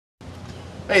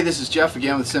Hey, this is Jeff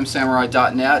again with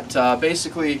SimSamurai.net.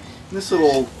 Basically, in this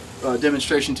little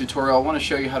demonstration tutorial, I want to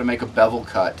show you how to make a bevel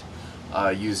cut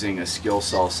using a skill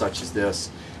saw such as this.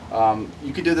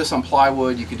 You can do this on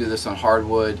plywood, you can do this on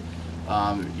hardwood,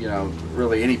 you know,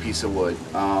 really any piece of wood.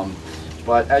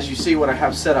 But as you see, what I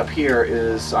have set up here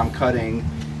is I'm cutting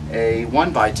a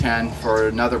 1x10 for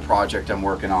another project I'm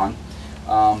working on.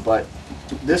 But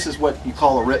this is what you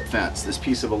call a rip fence, this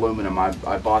piece of aluminum.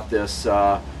 I bought this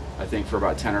I think for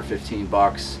about 10 or 15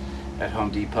 bucks at Home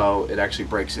Depot. It actually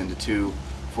breaks into two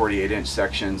 48-inch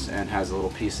sections and has a little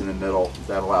piece in the middle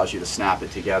that allows you to snap it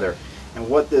together. And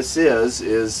what this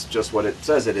is just what it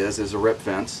says it is a rip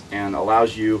fence, and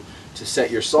allows you to set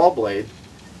your saw blade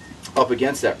up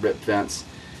against that rip fence,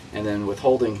 and then with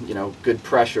holding, you know, good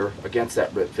pressure against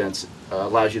that rip fence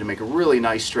allows you to make a really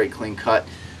nice straight clean cut.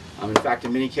 In fact,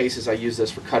 in many cases I use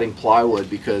this for cutting plywood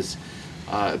because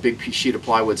a big sheet of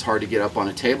plywood is hard to get up on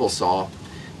a table saw,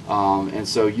 and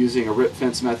so using a rip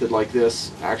fence method like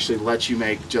this actually lets you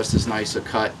make just as nice a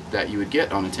cut that you would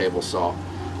get on a table saw.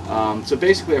 So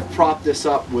basically I've propped this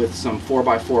up with some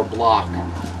 4x4 block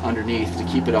underneath to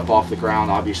keep it up off the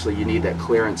ground. Obviously you need that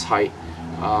clearance height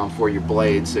for your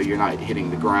blade so you're not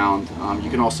hitting the ground. You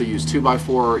can also use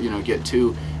 2x4, you know, get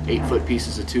two 8-foot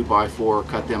pieces of 2x4,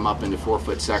 cut them up into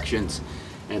 4-foot sections,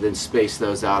 and then space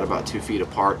those out about 2 feet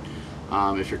apart.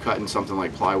 If you're cutting something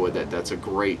like plywood, that's a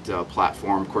great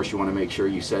platform. Of course, you want to make sure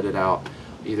you set it out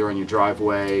either on your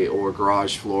driveway or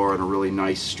garage floor on a really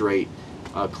nice, straight,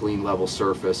 clean, level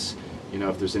surface. You know,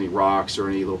 if there's any rocks or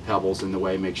any little pebbles in the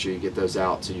way, make sure you get those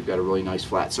out so you've got a really nice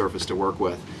flat surface to work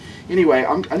with. Anyway,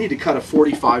 I need to cut a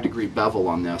 45-degree bevel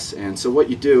on this, and so what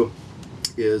you do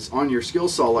is on your skill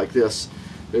saw like this,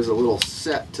 there's a little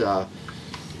set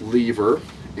lever,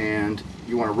 and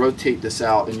you want to rotate this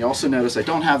out. And you also notice I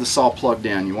don't have the saw plugged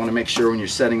in. You want to make sure when you're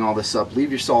setting all this up, leave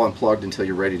your saw unplugged until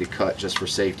you're ready to cut, just for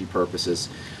safety purposes.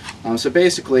 So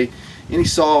basically, any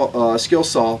saw, skill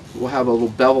saw will have a little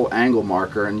bevel angle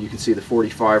marker, and you can see the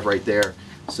 45 right there.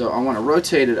 So I want to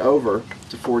rotate it over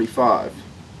to 45,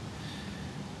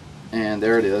 and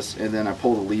there it is. And then I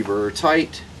pull the lever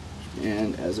tight,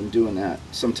 and as I'm doing that,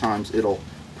 sometimes it'll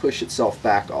push itself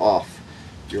back off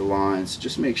your lines.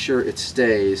 Just make sure it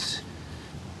stays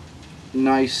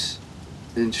nice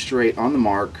and straight on the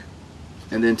mark,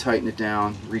 and then tighten it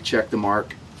down, recheck the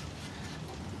mark.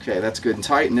 Okay, that's good and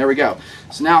tight, and there we go.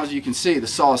 So now, as you can see, the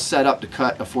saw is set up to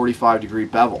cut a 45-degree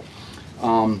bevel.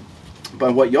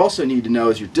 But what you also need to know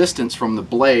is your distance from the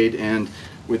blade, and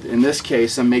in this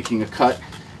case I'm making a cut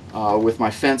with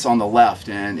my fence on the left,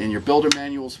 and in your builder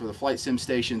manuals for the flight sim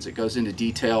stations it goes into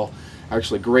detail,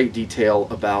 actually great detail,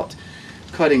 about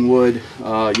cutting wood,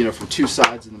 you know, from two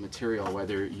sides of the material,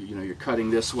 whether you know you're cutting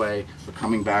this way or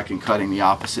coming back and cutting the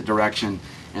opposite direction,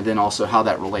 and then also how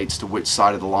that relates to which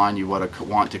side of the line you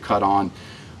want to cut on,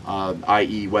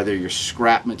 i.e. whether your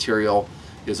scrap material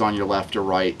is on your left or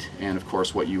right, and of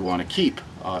course what you want to keep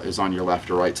is on your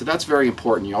left or right. So that's very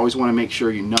important. You always want to make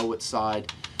sure you know what side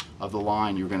of the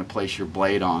line you're going to place your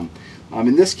blade on.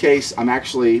 In this case, I'm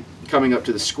actually coming up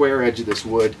to the square edge of this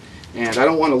wood, and I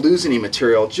don't want to lose any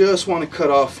material, just want to cut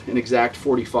off an exact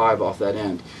 45 off that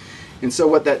end. And so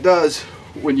what that does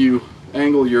when you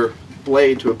angle your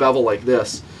blade to a bevel like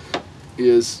this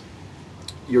is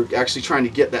you're actually trying to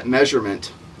get that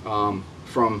measurement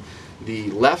from the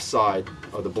left side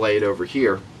of the blade over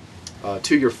here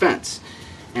to your fence.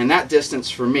 And that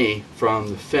distance for me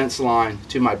from the fence line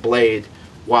to my blade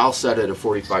while set at a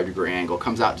 45-degree angle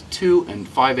comes out to 2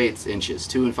 5/8 inches,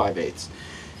 2 5/8.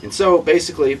 And so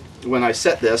basically, when I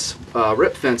set this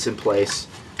rip fence in place,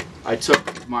 I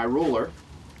took my ruler,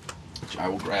 which I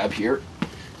will grab here,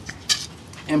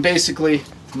 and basically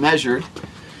measured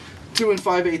 2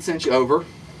 5/8 inch over,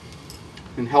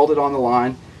 and held it on the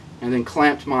line, and then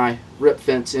clamped my rip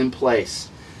fence in place,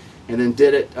 and then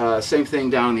did it same thing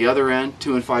down on the other end,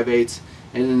 2 5/8,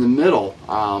 and in the middle,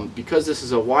 because this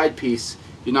is a wide piece,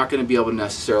 you're not going to be able to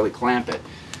necessarily clamp it.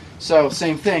 So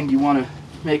same thing, you want to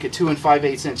make a 2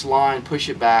 5/8 inch line, push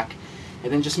it back,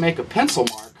 and then just make a pencil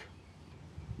mark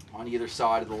on either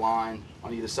side of the line,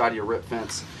 on either side of your rip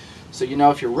fence. So you know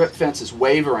if your rip fence is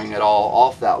wavering at all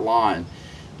off that line,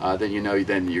 then you know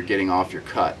then you're getting off your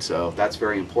cut. So that's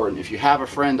very important. If you have a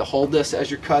friend to hold this as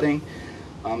you're cutting,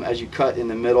 as you cut in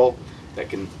the middle,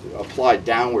 that can apply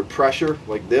downward pressure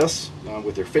like this,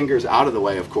 with your fingers out of the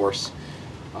way, of course,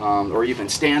 or even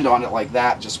stand on it like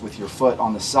that, just with your foot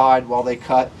on the side while they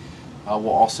cut, will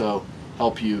also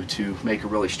help you to make a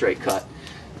really straight cut.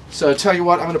 So tell you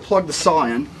what, I'm going to plug the saw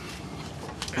in,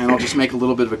 and I'll just make a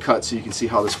little bit of a cut so you can see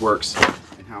how this works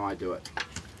and how I do it.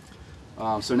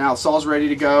 So now the saw's ready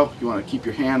to go. You want to keep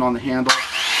your hand on the handle,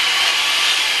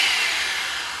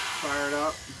 fire it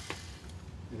up,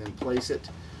 and then place it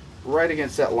right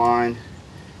against that line.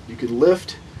 You could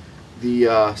lift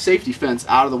the safety fence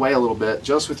out of the way a little bit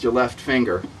just with your left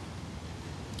finger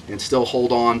and still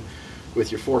hold on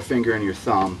with your forefinger and your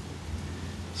thumb.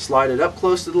 Slide it up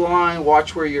close to the line,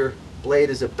 watch where your blade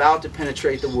is about to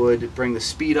penetrate the wood, bring the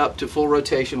speed up to full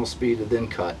rotational speed, and then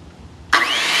cut.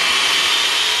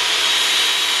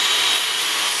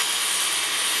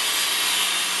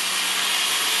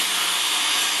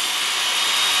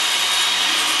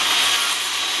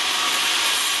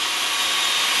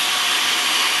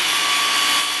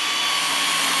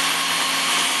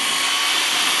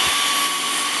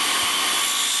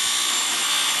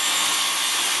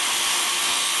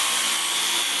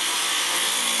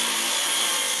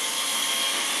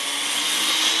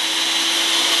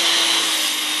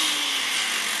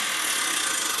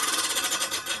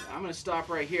 I'm going to stop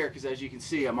right here because, as you can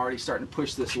see, I'm already starting to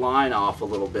push this line off a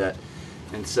little bit,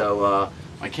 and so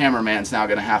my cameraman's now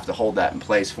going to have to hold that in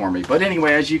place for me. But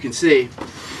anyway, as you can see,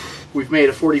 we've made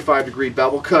a 45-degree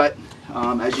bevel cut.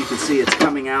 As you can see, it's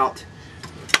coming out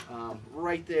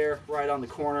right there, right on the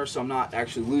corner, so I'm not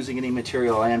actually losing any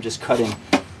material. I am just cutting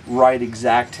right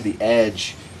exact to the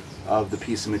edge of the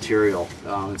piece of material,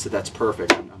 and so that's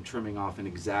perfect. I'm trimming off an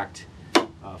exact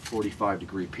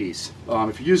 45-degree piece.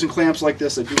 If you're using clamps like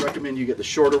this, I do recommend you get the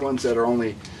shorter ones that are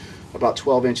only about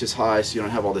 12 inches high, so you don't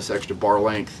have all this extra bar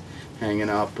length hanging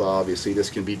up. Obviously, this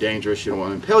can be dangerous. You don't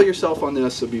want to impale yourself on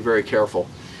this, so be very careful.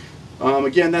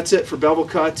 Again, that's it for bevel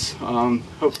cuts.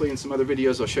 Hopefully in some other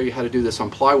videos I'll show you how to do this on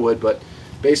plywood, but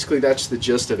basically that's the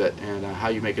gist of it, and how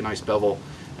you make a nice bevel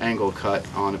angle cut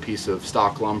on a piece of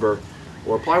stock lumber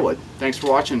or plywood. Thanks for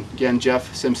watching. Again,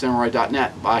 Jeff,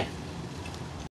 simsamurai.net. Bye.